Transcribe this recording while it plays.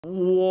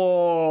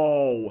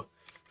Whoa.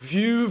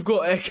 You've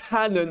got a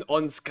cannon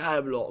on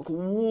Skyblock.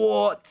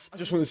 What? I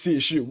just want to see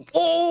it shoot.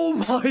 Oh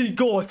my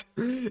god.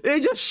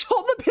 It just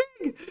shot the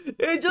pig.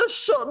 It just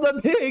shot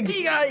the pig.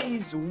 Hey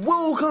guys,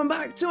 welcome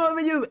back to our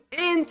video.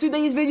 In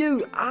today's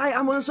video, I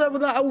am on a server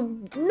that I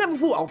never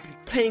thought I'll be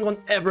playing on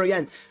ever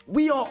again.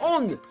 We are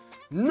on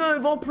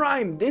Nova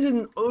Prime. This is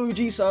an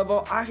OG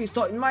server. I actually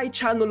started my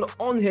channel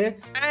on here,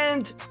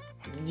 and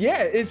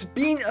yeah, it's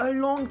been a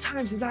long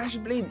time since I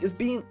actually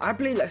played. I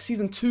played like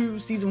season 2,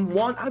 season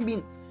 1.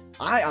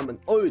 I am an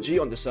OG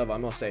on the server, I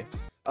must say.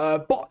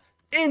 But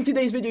in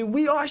today's video,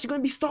 we are actually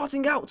going to be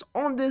starting out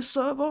on this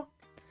server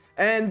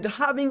and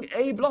having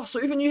a blast. So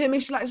if you're new here,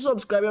 make sure to like and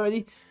subscribe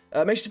already.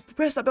 Make sure to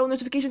press that bell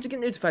notification to get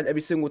notified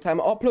every single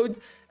time I upload.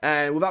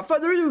 And without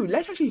further ado,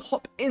 let's actually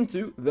hop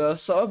into the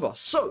server.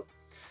 So,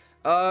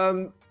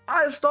 I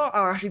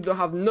actually don't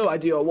have no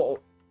idea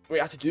what we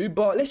have to do,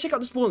 but let's check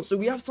out the spawns. So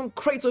we have some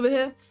crates over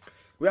here.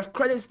 We have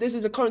credits. This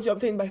is a currency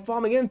obtained by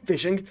farming and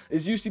fishing.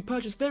 It's used to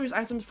purchase various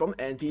items from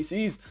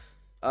NPCs.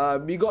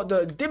 We got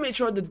the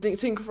Dimitri, the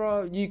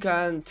Tinkerer. You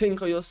can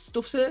tinker your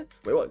stuffs here.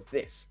 Wait, what is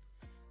this?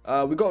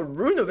 We got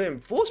Rune of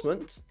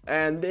Enforcement,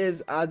 and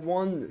there's add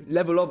 1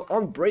 level of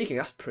Unbreaking.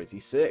 That's pretty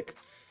sick.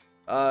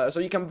 So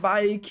you can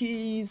buy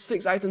keys,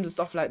 fix items and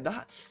stuff like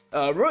that.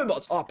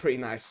 Robots are pretty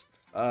nice.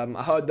 I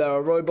heard there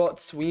are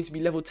robots. We need to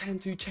be level 10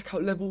 to check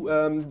out level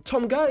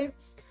Tom Guy.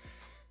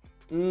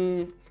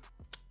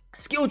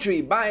 Skill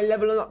tree. By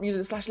leveling up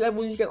using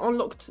 /level, you can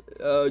unlock.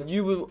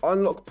 You will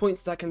unlock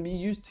points that can be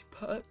used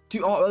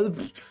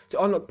to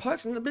unlock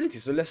perks and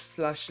abilities. So let's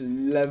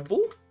 /level.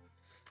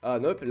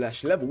 Nope,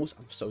 /levels.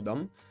 I'm so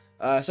dumb.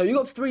 So you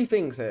got 3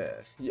 things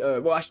here.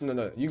 Well, actually,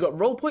 no. You got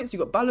roll points. You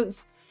got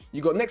balance.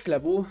 You got next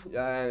level.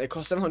 And it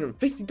costs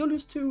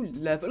 $750 to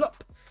level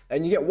up,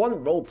 and you get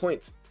 1 roll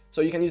point. So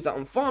you can use that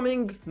on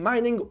farming,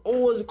 mining,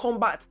 ores,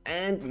 combat,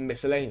 and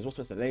miscellaneous. What's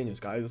miscellaneous,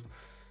 guys?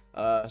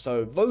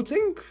 So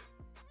voting.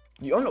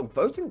 You unlock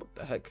voting? What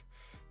the heck?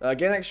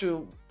 Get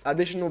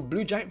additional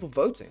blue giant for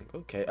voting.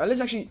 Okay,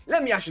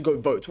 let me actually go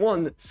vote.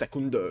 1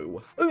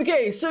 secundo.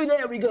 Okay, so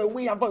there we go.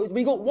 We have voted.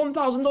 We got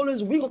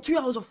 $1,000. We got 2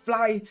 hours of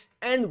fly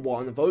and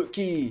 1 vote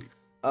key.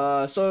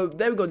 So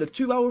there we go. The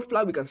 2-hour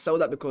fly, we can sell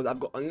that because I've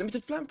got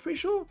unlimited fly, I'm pretty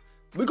sure.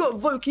 We got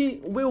vote key.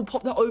 We'll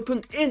pop that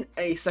open in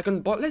a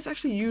second, but let's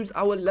actually use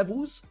our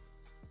levels.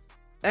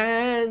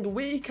 And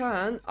we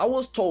can, I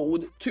was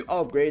told to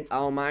upgrade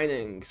our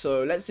mining.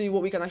 So let's see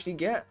what we can actually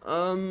get.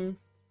 So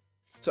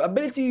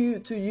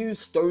ability to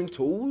use stone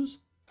tools.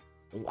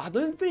 I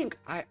don't think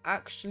I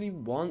actually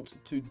want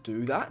to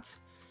do that.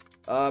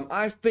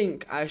 I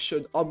think I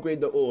should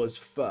upgrade the ores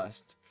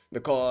first,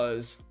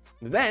 because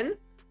then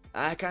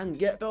I can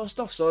get better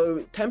stuff. So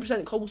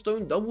 10%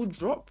 cobblestone double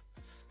drop.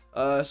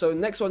 So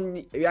next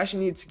one, we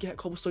actually need to get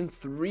cobblestone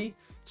 3.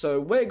 So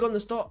we're gonna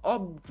start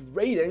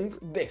upgrading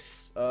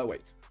this.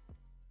 Wait.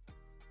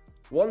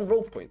 1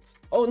 roll point.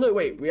 Oh no,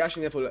 wait. We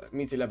actually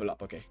need to level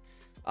up. Okay.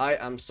 I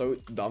am so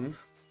dumb.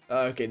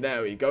 Okay,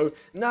 there we go.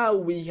 Now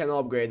we can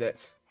upgrade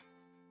it.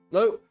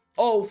 No.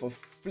 Oh,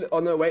 oh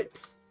no, wait.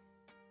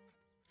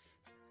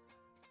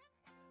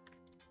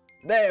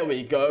 There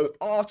we go.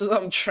 After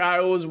some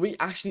trials, we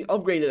actually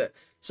upgraded it.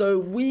 So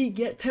we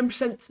get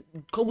 10%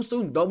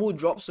 cobblestone double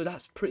drop. So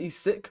that's pretty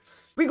sick.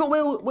 We got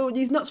will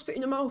these nuts fit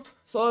in your mouth?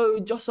 So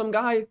just some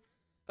guy.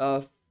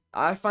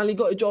 I finally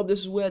got a job.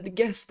 This is where the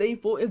guests stay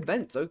for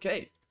events.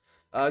 Okay.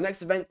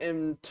 Next event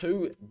in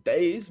 2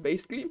 days,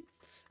 basically.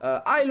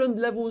 Island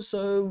levels.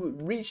 So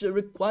reach the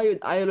required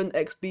island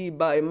XP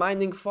by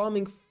mining,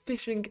 farming,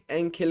 fishing,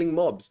 and killing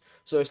mobs.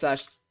 So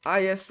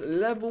 /IS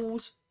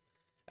levels.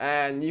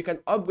 And you can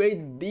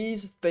upgrade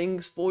these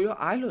things for your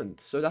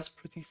island. So that's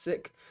pretty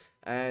sick.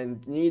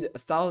 And you need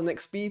 1,000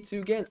 XP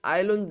to get an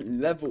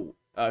island level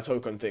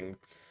token thing.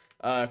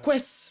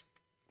 Quests.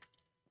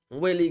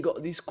 Really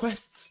got these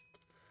quests.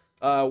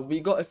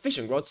 We got a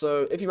fishing rod.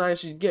 So if you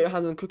manage to get your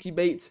hands on cookie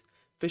bait,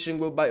 fishing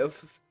will bite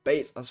off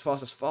bait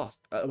twice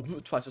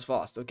as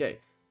fast. Okay.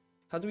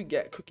 How do we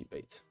get cookie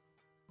bait?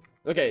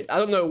 Okay, I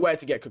don't know where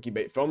to get cookie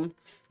bait from.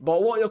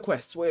 But what are your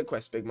quests? What are your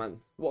quests, big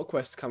man? What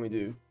quests can we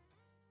do?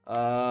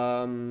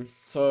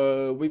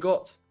 So we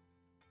got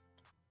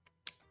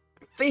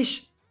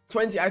fish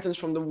 20 items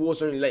from the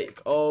Warzone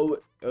Lake. Oh,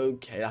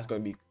 okay, that's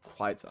going to be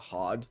quite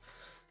hard.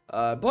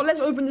 But let's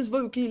open this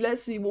vote key.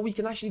 Let's see what we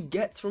can actually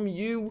get from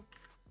you.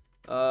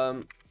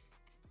 There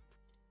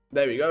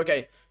we go.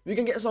 Okay, we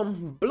can get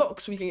some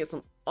blocks. We can get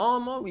some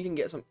armor. We can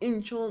get some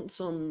enchant,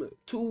 some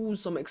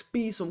tools, some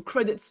XP, some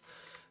credits.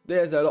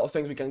 There's a lot of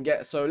things we can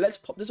get. So let's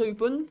pop this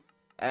open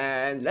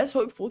and let's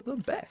hope for the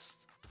best.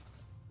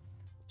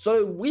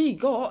 So we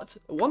got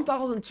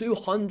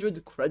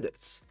 1,200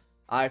 credits.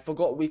 I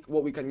forgot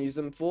what we can use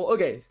them for.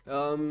 Okay.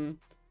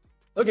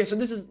 Okay, so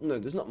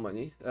there's not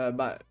money.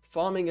 But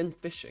farming and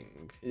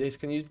fishing. It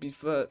can use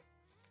for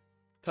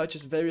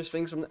purchase various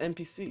things from the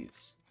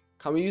NPCs.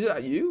 Can we use it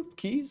at you?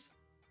 Keys?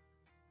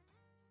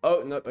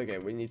 Oh nope. Okay,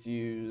 we need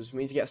to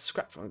get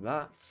scrap from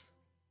that.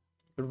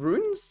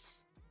 Runes?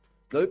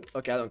 Nope.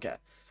 Okay, I don't care.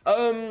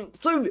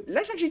 So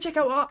let's actually check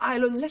out our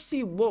island. Let's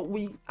see what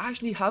we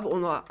actually have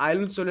on our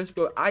island. So let's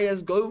go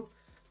IS go.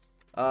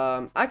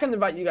 I can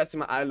invite you guys to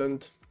my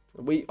island.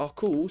 We are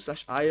cool /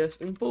 IS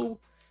info.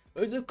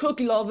 There's a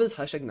cookie lovers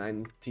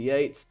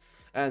 #98,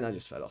 and I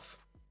just fell off.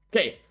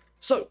 Okay,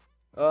 so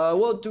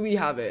what do we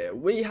have here?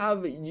 We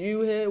have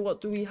you here. What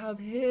do we have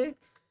here?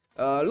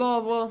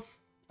 Lava,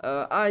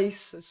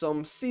 ice,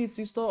 some seeds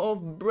to start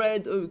off,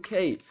 bread.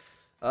 Okay.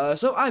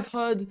 So I've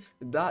heard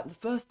that the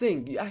first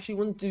thing you actually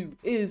want to do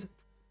is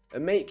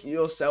make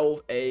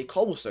yourself a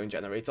cobblestone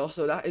generator.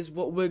 So that is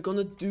what we're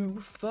gonna do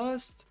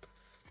first,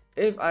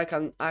 if I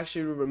can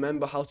actually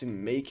remember how to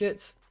make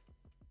it.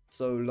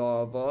 So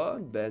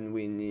lava, then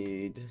we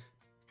need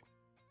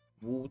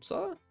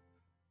water.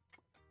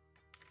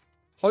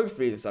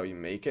 Hopefully this is how you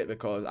make it,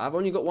 because I've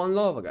only got one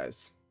lava,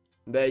 guys.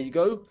 There you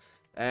go.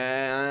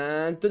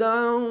 And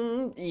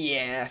ta-da!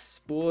 Yes,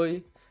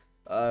 boy.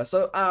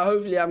 So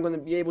hopefully I'm going to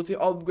be able to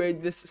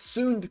upgrade this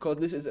soon, because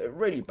this is a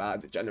really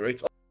bad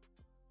generator.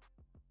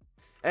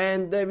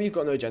 And then we've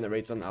got no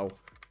generator now.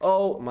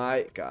 Oh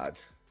my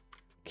god.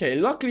 Okay,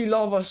 luckily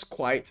lava's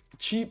quite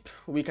cheap.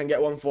 We can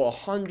get one for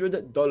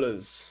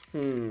 $100.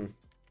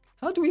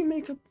 How do we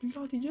make a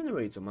bloody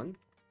generator, man?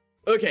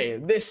 Okay,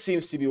 this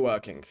seems to be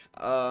working.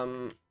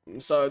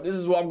 So this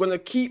is what I'm gonna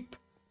keep.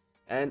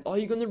 And are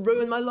you gonna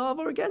ruin my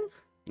lava again?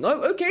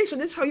 No? Okay, so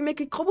this is how you make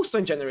a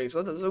cobblestone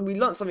generator. So we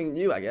learned something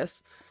new, I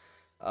guess.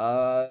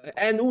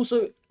 And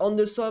also on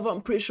this server,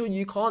 I'm pretty sure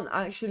you can't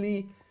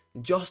actually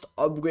just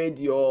upgrade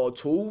your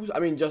tools. I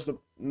mean, just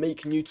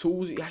make new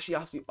tools. You actually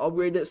have to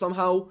upgrade it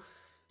somehow.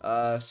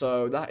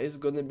 So that is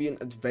gonna be an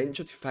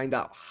adventure to find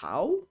out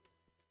how.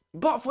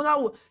 But for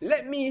now,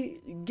 let me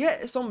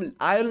get some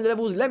island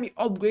levels. Let me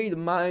upgrade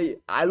my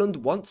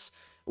island once.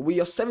 We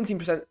are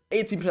 17%,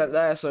 18%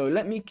 there, so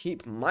let me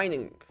keep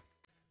mining.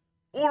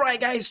 Alright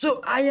guys,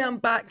 so I am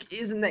back.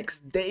 It's the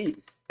next day,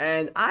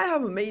 and I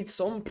have made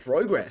some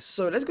progress.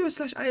 So let's go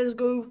 /IS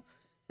go.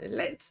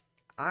 Let's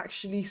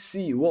actually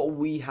see what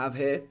we have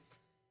here.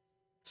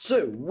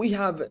 So we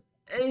have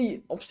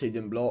a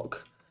obsidian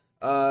block,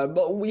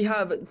 but we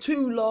have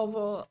 2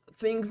 lava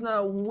things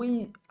now.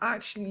 We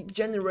actually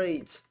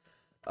generate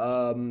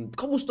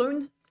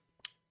cobblestone,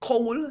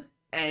 coal,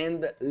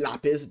 and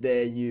lapis.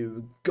 There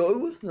you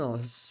go. Oh,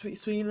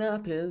 sweet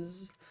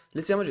lapis.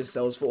 Let's see how much it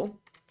sells for.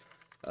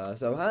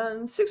 So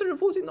and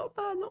 640, not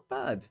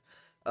bad.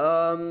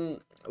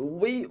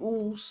 We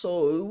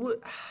also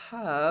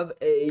have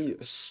a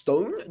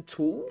stone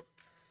tool.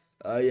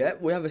 Yeah,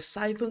 we have a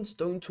siphon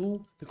stone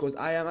tool, because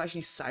I am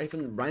actually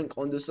siphon rank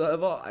on the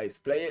server. I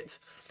play it.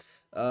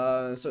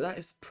 So that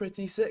is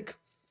pretty sick.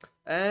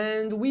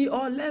 And we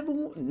are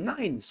level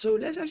 9. So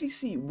let's actually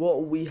see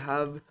what we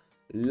have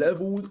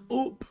leveled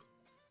up.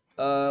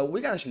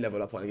 We can actually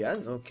level up one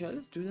again. Okay,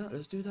 let's do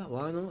that.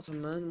 Why not,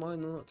 man? Why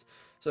not?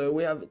 So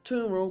we have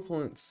 2 role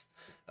points.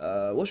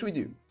 What should we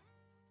do?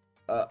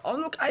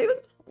 Unlock iron?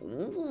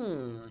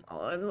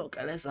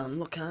 Let's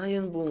unlock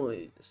iron,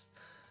 boys.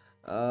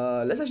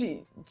 Let's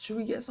actually, should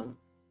we get some?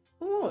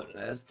 Oh,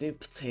 let's do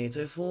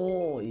potato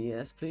 4.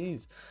 Yes,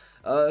 please.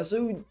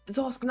 So the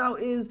task now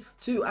is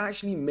to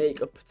actually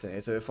make a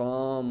potato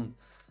farm.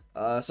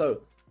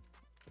 So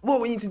what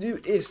we need to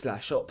do is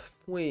 /shop.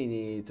 We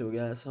need to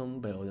get some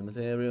building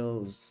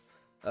materials.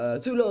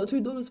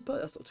 $2 per,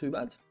 that's not too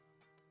bad.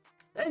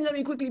 And let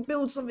me quickly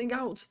build something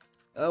out.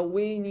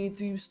 We need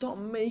to start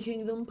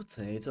making them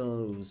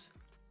potatoes.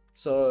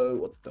 So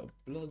what the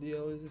bloody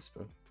hell is this,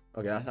 bro?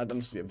 Okay, that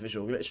must be a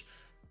visual glitch.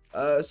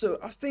 So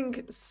I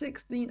think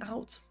 16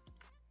 out.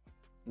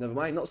 Never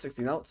mind, not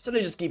 16 out. So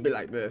let's just keep it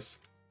like this.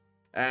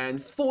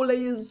 And 4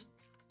 layers.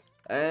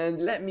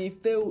 And let me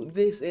fill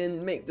this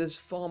in, make this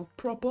farm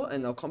proper,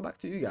 and I'll come back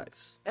to you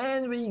guys.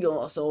 And we got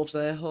ourselves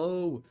a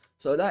hoe.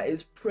 So that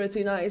is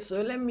pretty nice.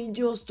 So let me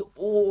just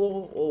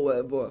or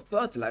whatever,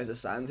 fertilizer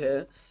sand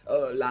here,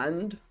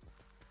 land.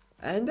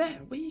 And there,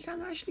 we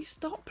can actually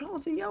start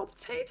planting our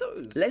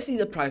potatoes. Let's see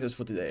the prices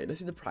for today. Let's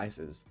see the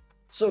prices.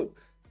 So,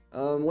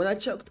 when I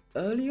checked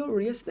earlier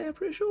or yesterday, I'm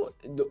pretty sure,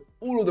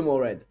 all of them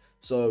are red.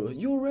 So,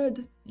 you're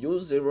red,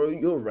 you're 0,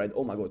 you're red.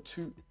 Oh my god,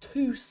 two,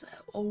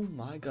 oh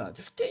my god.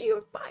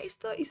 Your price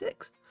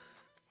 36.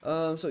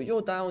 So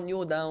you're down,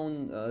 0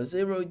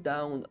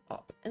 down,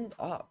 up and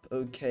up.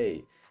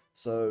 Okay.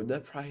 So the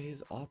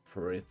prices are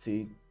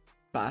pretty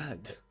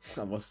bad,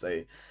 I must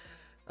say.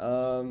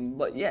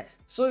 But yeah,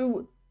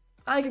 so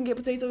I can get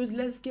potatoes.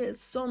 Let's get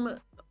some.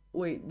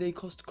 Wait, they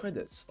cost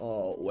credits.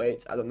 Oh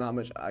wait, I don't know how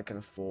much I can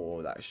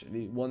afford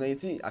actually.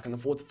 180. I can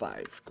afford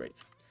 5.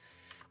 Great.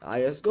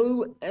 Let's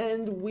go,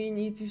 and we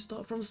need to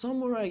start from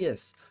somewhere, I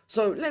guess.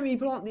 So let me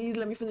plant these.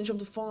 Let me finish off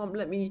the farm.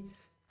 Let me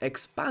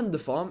expand the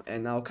farm,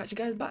 and I'll catch you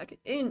guys back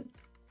in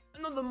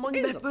another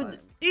Monday.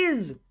 Method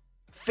is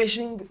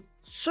fishing.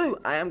 So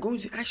I am going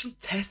to actually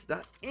test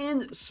that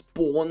in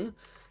spawn.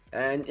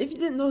 And if you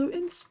didn't know,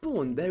 in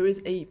spawn there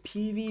is a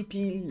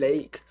PvP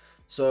lake.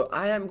 So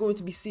I am going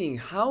to be seeing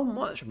how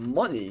much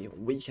money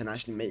we can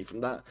actually make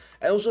from that.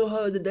 I also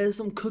heard that there's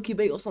some cookie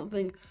bait or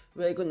something.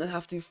 We're gonna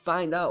have to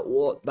find out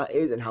what that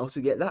is and how to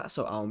get that.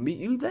 So I'll meet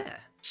you there.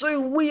 So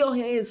we are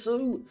here.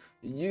 So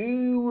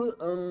you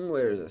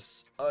where is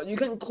this? You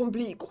can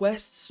complete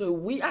quests. So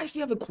we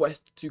actually have a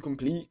quest to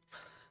complete,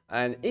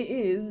 and it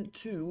is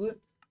to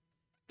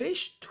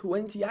fish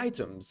 20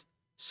 items.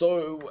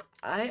 So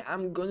I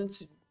am going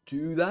to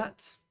do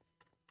that.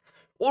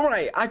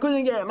 Alright, I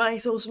couldn't get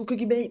myself some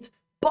cookie bait,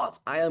 but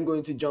I am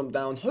going to jump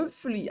down.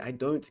 Hopefully I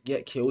don't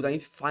get killed. I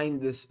need to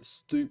find this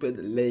stupid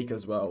lake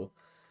as well.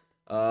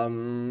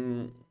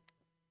 So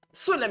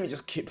let me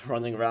just keep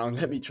running around.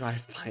 Let me try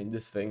and find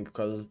this thing,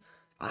 because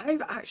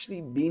I've actually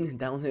been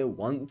down here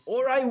once.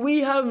 Alright, we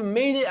have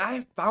made it.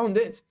 I found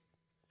it.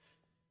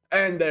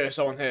 And there is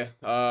someone here.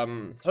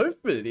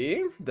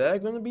 Hopefully they're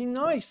gonna be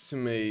nice to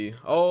me.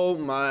 Oh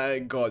my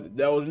god,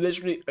 there was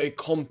literally a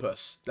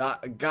compass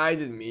that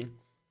guided me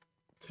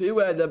to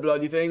where the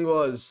bloody thing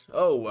was.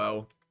 Oh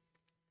well.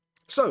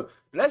 So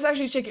let's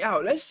actually check it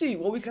out. Let's see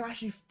what we can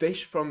actually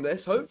fish from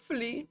this.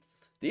 Hopefully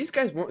these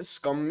guys won't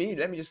scum me.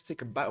 Let me just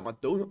take a bite of my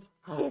donut.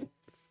 Oh,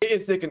 it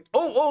is taken.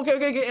 Oh,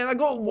 okay. And I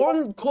got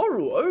one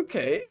coral.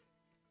 Okay,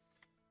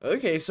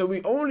 so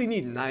we only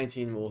need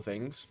 19 more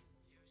things.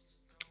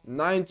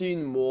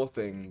 19 more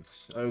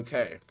things.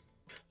 Okay,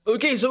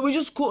 so we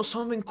just caught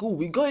something cool.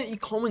 We got an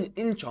common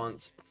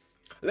enchant.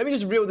 Let me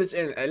just reel this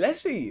in and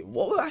let's see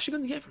what we're actually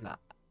going to get from that.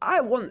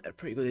 I want a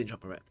pretty good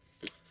enchant from it.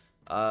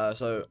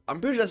 So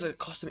I'm pretty sure that's a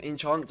custom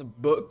enchant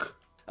book.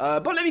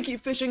 But let me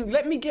keep fishing.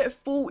 Let me get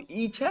full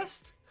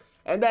e-chest,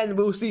 and then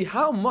we'll see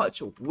how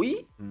much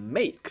we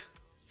make.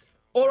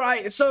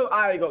 Alright, so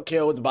I got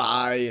killed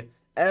by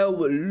L.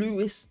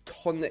 Lewis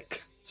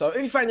Tonic. So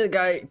if you find the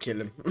guy,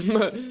 kill him.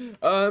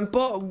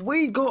 But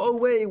we got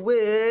away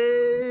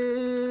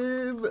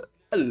with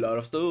a lot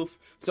of stuff.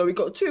 So we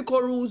got 2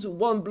 corals,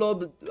 1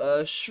 blob,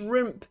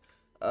 shrimp,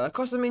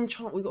 custom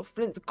enchant. We got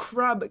flint,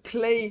 crab,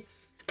 clay,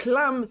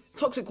 clam,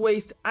 toxic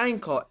waste,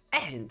 anchor,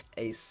 and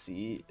a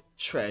sea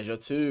treasure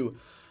too.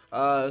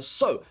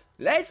 So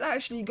let's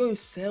actually go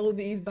sell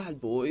these bad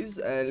boys,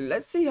 and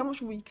let's see how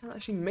much we can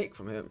actually make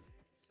from him.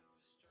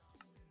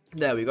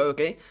 There we go.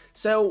 Okay,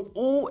 sell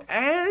all,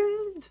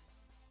 and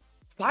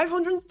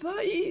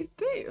 530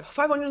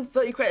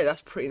 credit.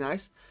 That's pretty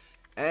nice.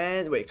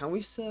 And wait, can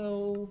we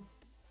sell?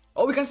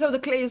 Oh, we can sell the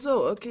clay as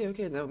well.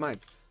 Okay, never mind.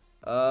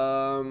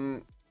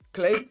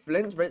 Clay,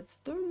 flint,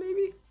 redstone,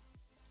 maybe.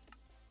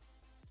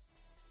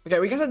 Okay,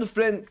 we can sell the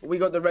flint. We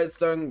got the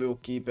redstone. We'll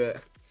keep it.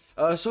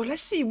 So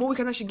let's see what we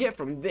can actually get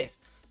from this.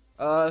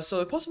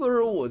 So possible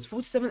rewards: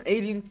 47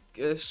 alien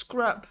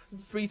scrap,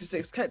 3 to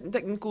 6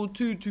 technical,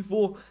 2 to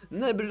 4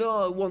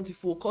 nebula, 1 to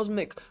 4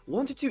 cosmic,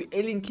 1 to 2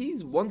 alien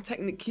keys, 1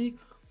 technic key,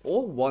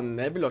 or 1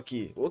 nebula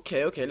key.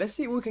 Okay, let's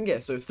see what we can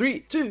get. So 3,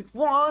 2,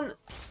 1,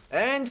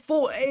 and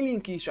 4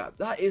 alien key strap.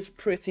 That is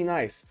pretty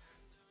nice.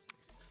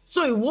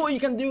 So what you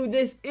can do with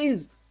this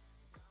is,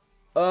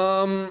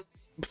 I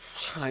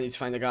need to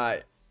find a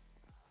guy.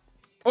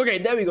 Okay,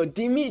 there we go,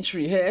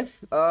 Dimitri here.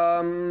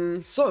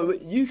 So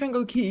you can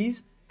go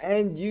keys,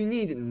 and you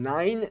need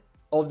 9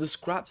 of the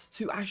scraps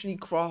to actually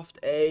craft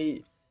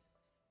a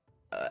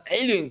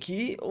alien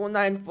key, or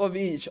 9 of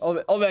each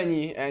of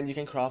any, and you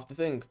can craft the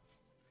thing.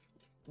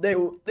 They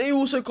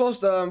also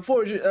cost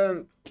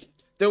 400.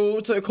 They will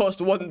also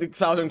cost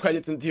 1,000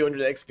 credits and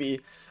 200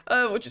 XP,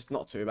 which is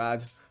not too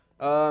bad.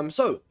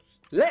 So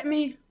let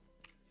me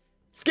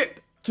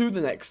skip to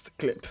the next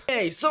clip.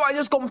 Okay, so I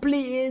just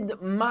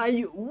completed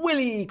my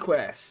Willy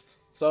quest.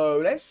 So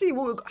let's see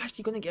what we're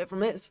actually gonna get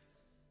from it.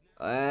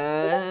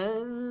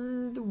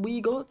 And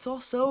we got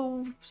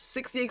ourselves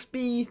 60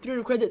 XP,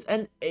 300 credits,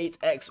 and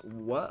 8x.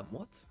 What?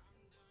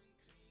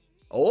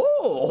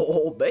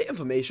 Oh, bait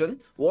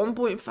information.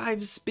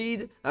 1.5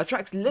 speed,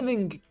 attracts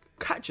living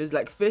catches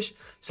like fish,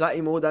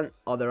 slightly more than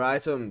other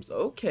items.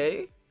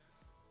 Okay,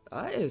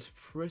 that is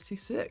pretty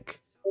sick.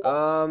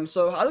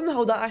 So I don't know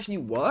how that actually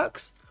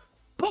works,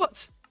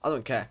 but I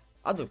don't care.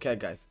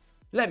 Guys.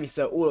 Let me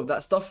sell all of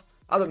that stuff.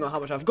 I don't know how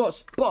much I've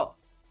got, but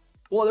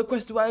what other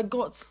quest do I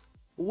got?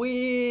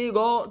 We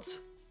got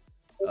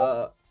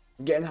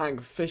get in hang,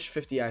 fish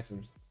 50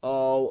 items.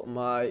 Oh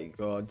my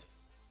god.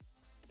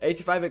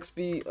 85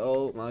 XP.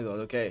 Oh my god.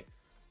 Okay.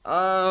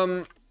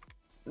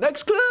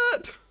 Next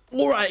clip.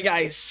 Alright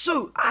guys,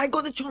 so I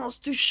got the chance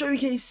to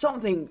showcase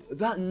something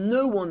that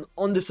no one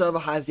on the server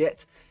has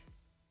yet,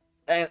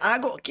 and I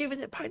got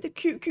given it by the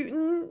cute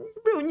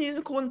real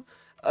unicorn.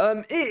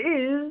 It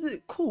is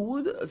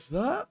called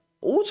the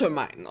Auto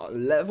Miner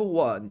level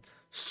 1.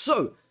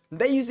 So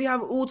they usually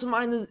have auto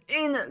miners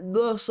in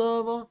the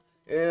server,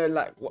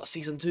 like what,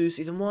 season 2,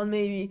 season 1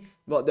 maybe,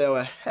 but they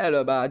were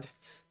hella bad.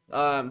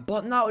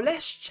 But now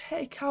let's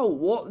check out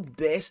what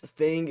this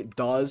thing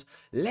does.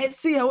 Let's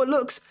see how it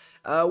looks.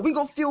 We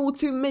got fuel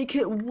to make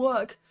it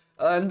work,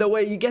 and the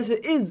way you get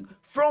it is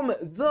from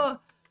the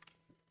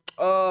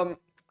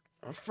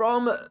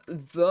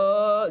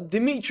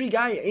Dimitri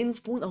guy in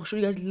spawn. I'll show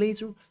you guys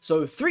later.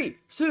 So 3,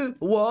 2,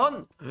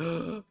 1.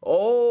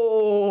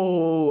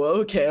 Oh,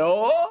 Okay.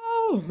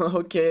 Oh,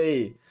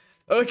 okay.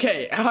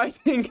 Okay, I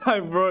think I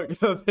broke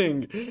the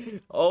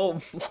thing. Oh,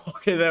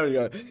 okay, there we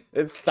go.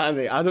 It's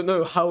standing. I don't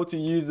know how to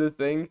use the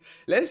thing.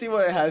 Let's see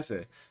what it has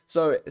here.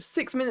 So,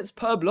 6 minutes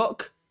per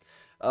block.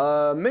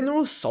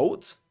 Mineral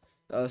salt.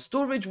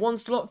 Storage 1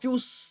 slot. Fuel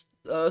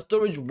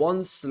storage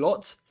 1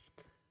 slot.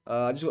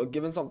 I just got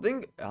given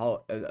something.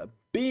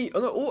 B. Oh,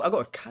 no, oh, I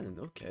got a cannon.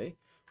 Okay.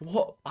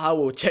 What? I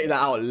will check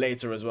that out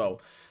later as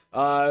well.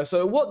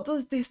 So what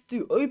does this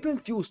do? Open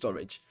fuel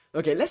storage.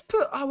 Okay, let's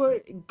put our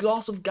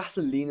glass of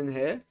gasoline in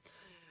here.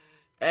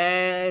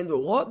 And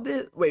what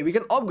this? Wait, we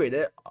can upgrade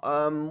it.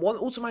 One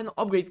autominer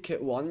upgrade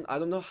kit 1. I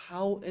don't know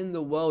how in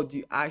the world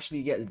you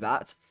actually get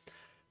that.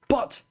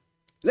 But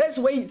let's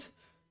wait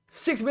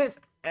 6 minutes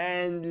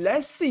and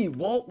let's see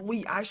what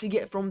we actually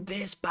get from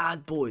this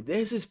bad boy.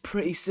 This is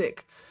pretty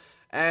sick.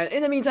 And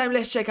in the meantime,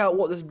 let's check out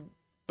what this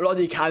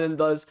bloody cannon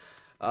does.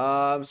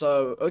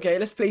 So okay,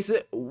 let's place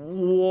it.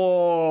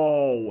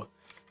 Whoa.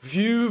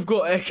 You've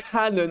got a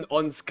cannon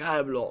on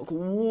Skyblock.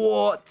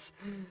 What?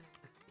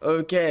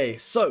 Okay,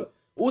 so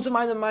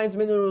autominer mines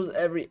minerals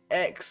every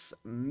X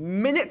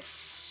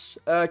minutes.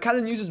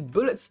 Cannon uses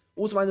bullets.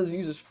 Autominer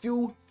uses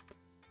fuel.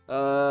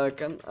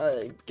 Can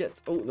I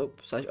get? Oh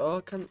nope.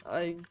 Can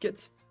I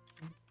get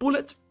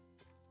bullet?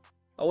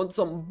 I want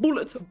some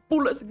bullet.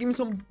 Bullet. Give me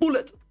some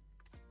bullet.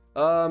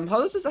 How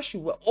does this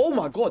actually work? Oh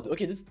my god.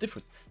 Okay, this is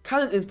different.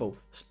 Cannon info.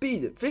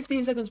 Speed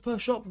 15 seconds per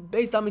shot.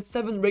 Base damage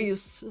 7.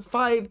 Radius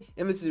 5.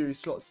 Inventory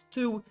slots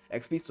 2.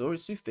 XP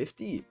storage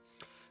 250.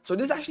 So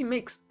this actually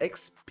makes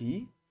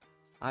XP.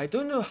 I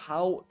don't know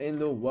how in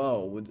the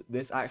world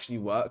this actually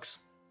works.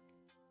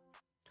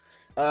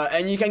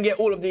 And you can get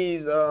all of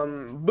these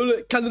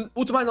bullet, cannon,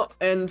 autominer,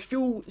 and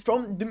fuel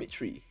from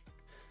Dimitri.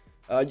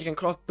 You can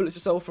craft bullets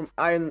yourself from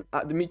iron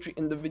at Dimitri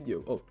in the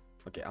video. Oh.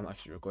 Okay, I'm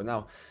actually recording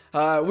now.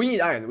 We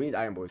need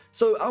iron, boys.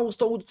 So I was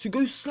told to go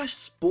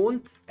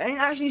 /spawn and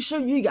actually show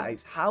you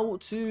guys how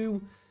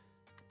to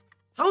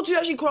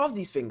actually craft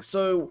these things.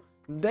 So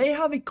they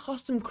have a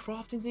custom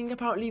crafting thing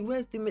apparently.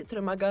 Where's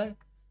Dimitri, my guy?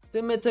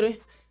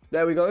 Dimitri.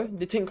 There we go.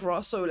 The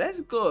Tinkerer. So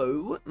let's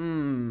go.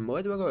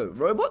 Where do I go?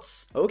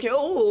 Robots? Okay.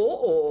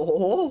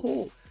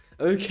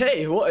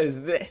 Okay, what is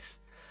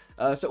this?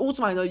 So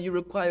autominer, you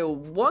require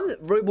 1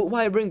 robot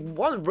wiring,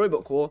 1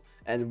 robot core,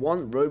 and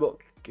 1 robot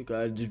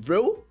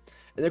drill,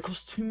 and it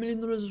costs $2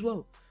 million as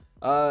well.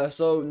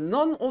 So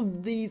none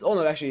of these. Oh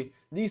no, actually,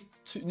 these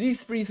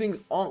 3 things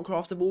aren't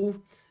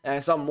craftable,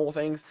 and some more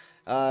things.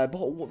 But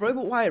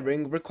robot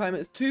wiring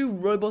requirements 2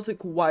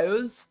 robotic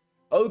wires.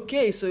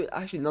 Okay, so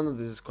actually none of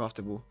this is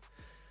craftable.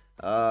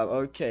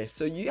 Okay,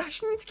 so you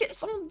actually need to get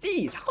some of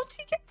these. How do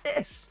you get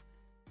this?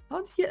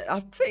 How do you get?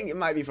 I think it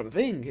might be from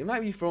thing. It might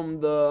be from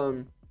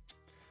the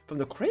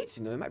crates.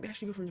 You know, it might be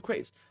actually from the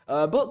crates.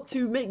 But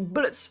to make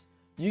bullets,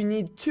 you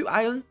need 2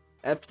 iron,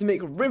 and to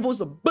make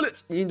reinforced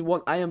bullets, you need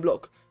 1 iron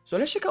block. So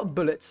let's check out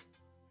bullets.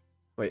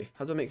 Wait,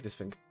 how do I make this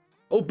thing?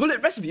 Oh,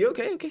 bullet recipe.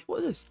 Okay,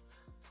 what is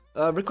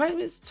this?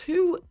 Requirements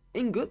 2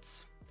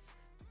 ingots.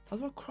 How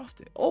do I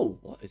craft it? Oh,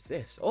 what is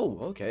this? Oh,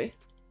 okay.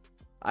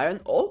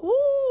 Iron.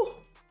 Oh,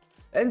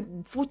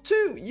 and for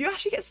 2, you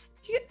actually get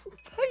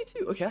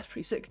 32. Okay, that's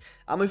pretty sick.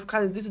 With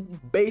kind of this is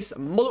base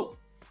model.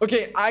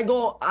 Okay, I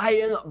got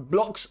iron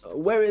blocks.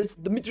 Where is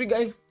Dimitri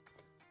guy?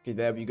 Okay,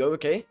 there we go.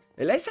 Okay,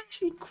 and let's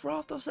actually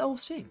craft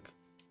ourselves thing.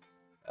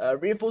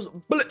 Reinforced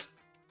bullet.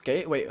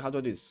 Okay, wait, how do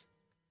I do this?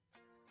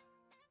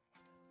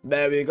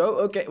 There we go.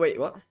 Okay, wait,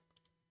 what?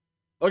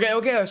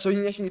 Okay, so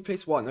you actually need to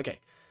place 1. Okay,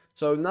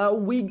 so now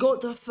we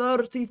got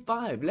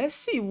 35. Let's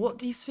see what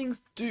these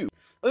things do.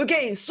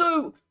 Okay,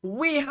 so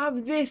we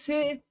have this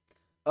here.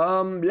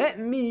 Let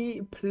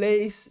me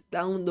place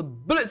down the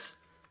bullets.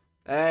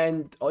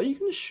 And are you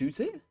gonna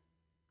shoot it?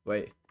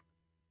 Wait.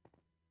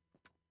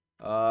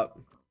 Oh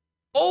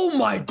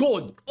my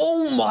god!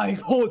 Oh my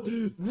god!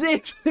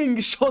 This thing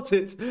shot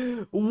it!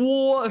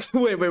 What?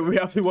 Wait, we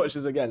have to watch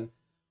this again.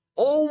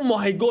 Oh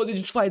my god, it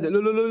just fired it.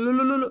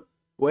 Look.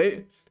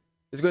 Wait.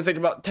 It's gonna take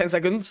about 10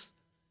 seconds.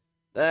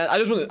 I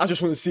just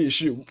want to see it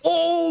shoot.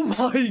 Oh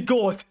my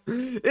god!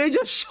 It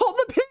just shot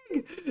the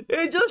pig!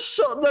 It just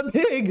shot the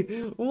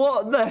pig!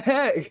 What the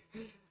heck?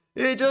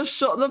 It just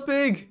shot the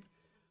pig!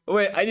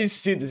 Wait, I need to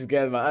see this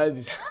again,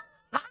 man.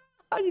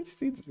 I need to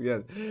see this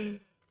again.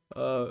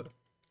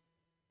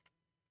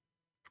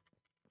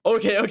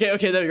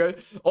 Okay, there we go.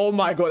 Oh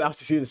my god, I have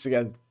to see this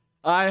again.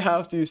 I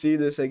have to see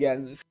this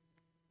again.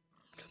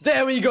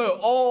 There we go.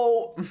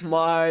 Oh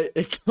my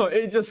god,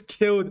 it just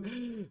killed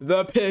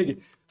the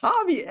pig.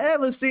 Have you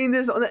ever seen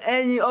this on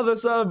any other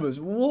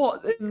servers?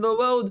 What in the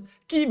world?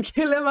 Keep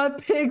killing my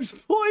pigs,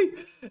 boy.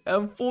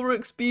 And 4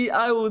 XP,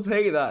 I will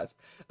take that.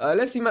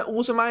 Let's see, my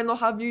also might not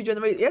have you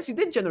generate. Yes, you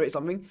did generate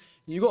something.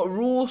 You got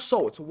raw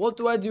salt. What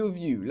do I do with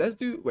you? Let's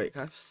do. Wait,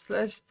 can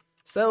I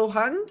sell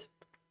hand?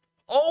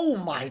 Oh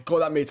my god,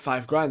 that made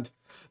 5 grand.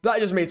 That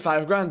just made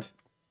 5 grand.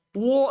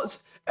 What?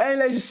 And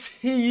let's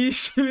see you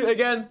shoot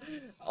again.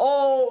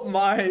 Oh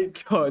my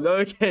god.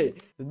 Okay,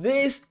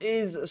 this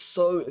is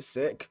so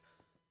sick.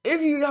 If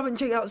you haven't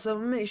checked out the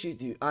server, make sure you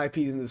do. IP's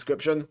in the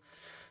description.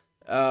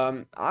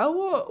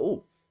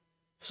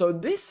 So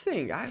this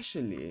thing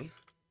actually,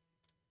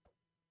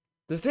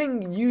 the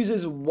thing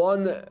uses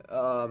one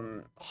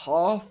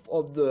half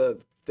of the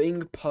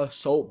thing per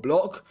salt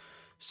block,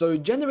 so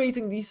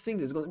generating these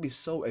things is going to be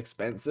so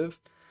expensive.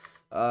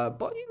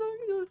 But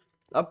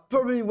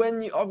probably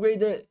when you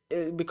upgrade it,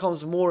 it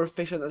becomes more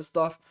efficient and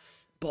stuff.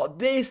 But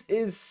this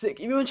is sick.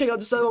 If you want to check out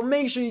the server,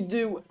 make sure you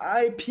do.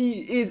 IP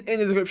is in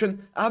the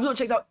description. I have not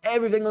checked out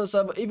everything on the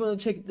server. If you want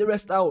to check the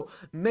rest out,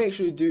 make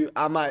sure you do.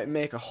 I might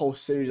make a whole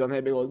series on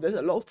here because there's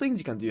a lot of things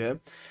you can do here.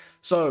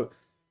 So,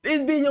 this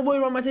has been your boy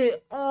Romad here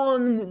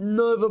on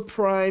Nova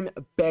Prime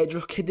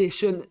Bedrock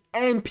Edition,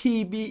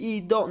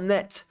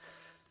 mpbe.net.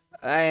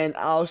 And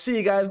I'll see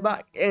you guys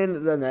back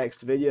in the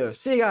next video.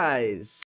 See you guys!